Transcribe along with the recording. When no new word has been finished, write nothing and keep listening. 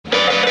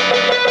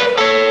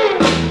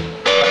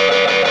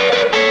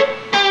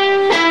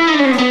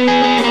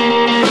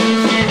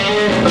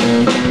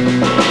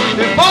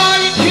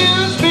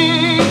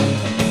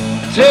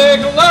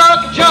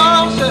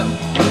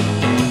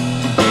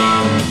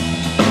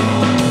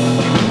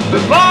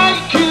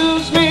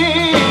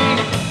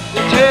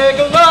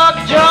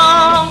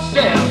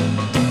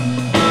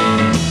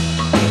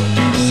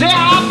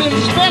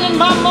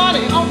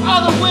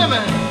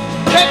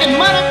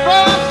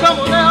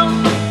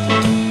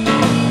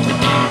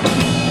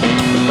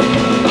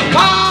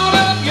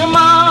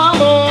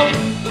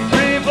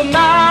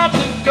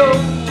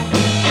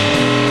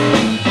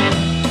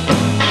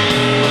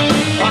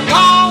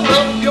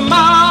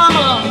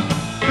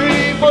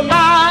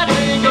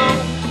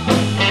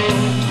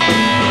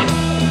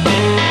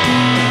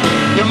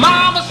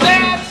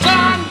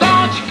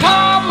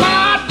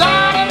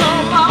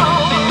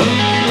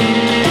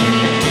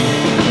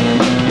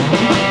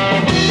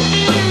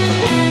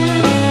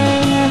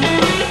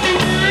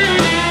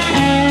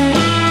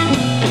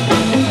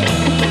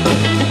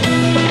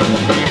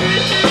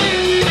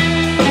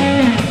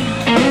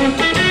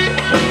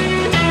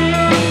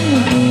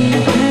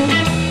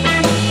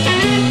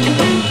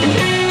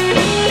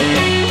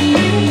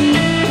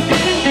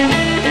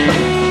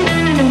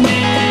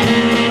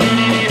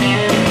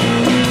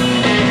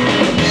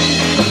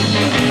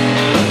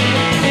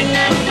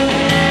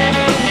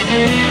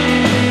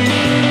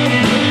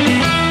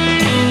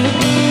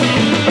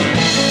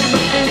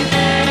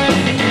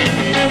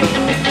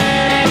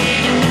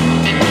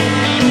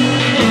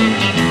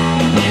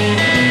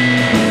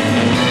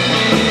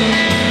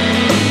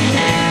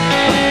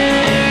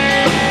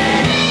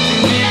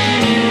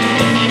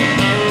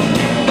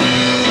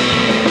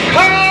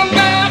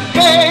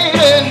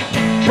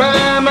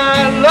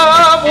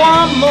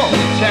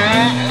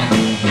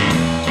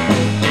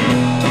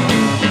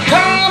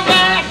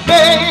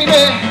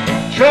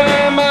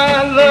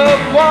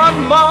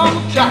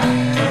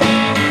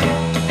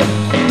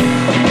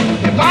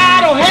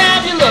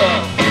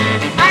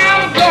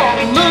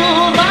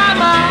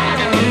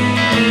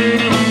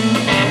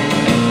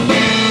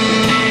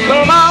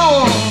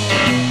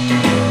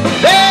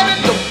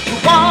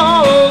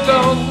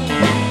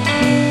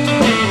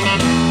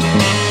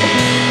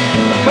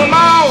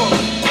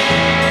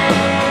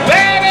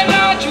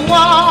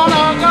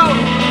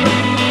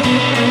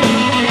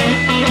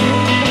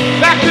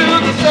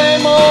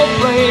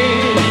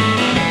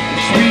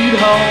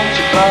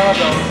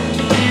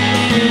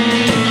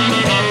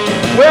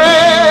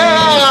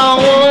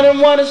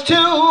1 is 2, 2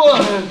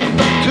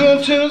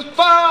 and 2 is 4.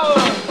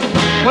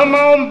 Come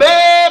on,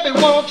 baby,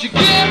 won't you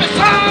give me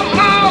some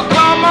more?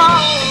 Come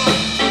on,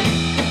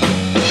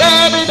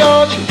 baby,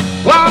 don't you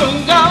wanna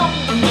go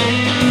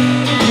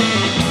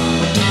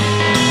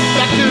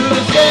back to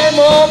the same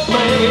old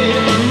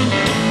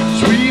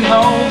place, sweet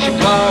home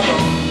Chicago?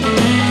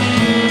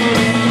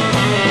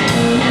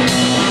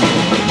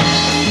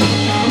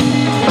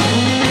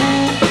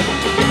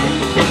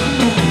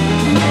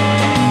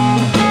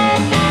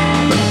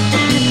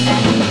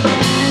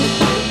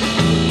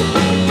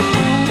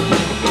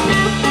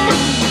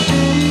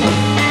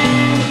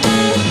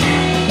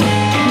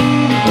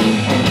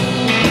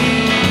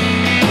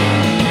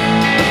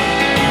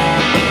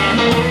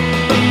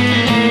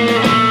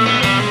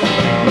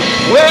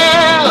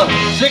 Well,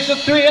 6 and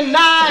 3 and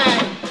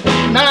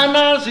 9, 9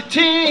 9 is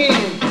 18.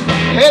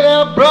 Hey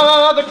there,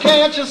 brother,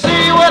 can't you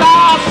see what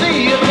I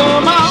see?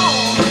 Come on,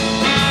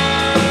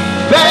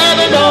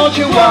 baby, don't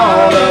you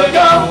wanna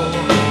go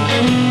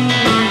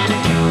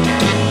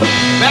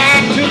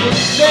back to the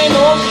same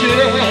old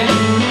city,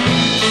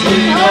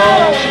 sweet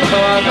home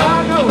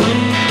Chicago?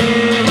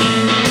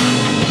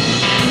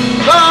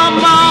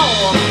 Come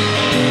on,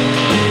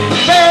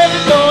 baby,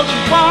 don't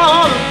you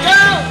wanna go?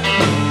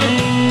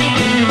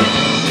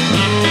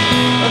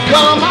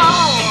 Come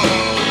on,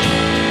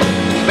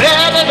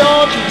 baby,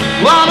 don't you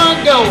wanna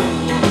go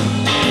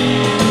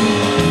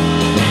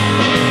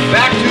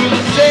back to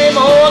the same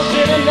old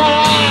city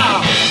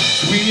now,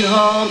 sweet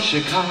home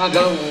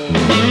Chicago?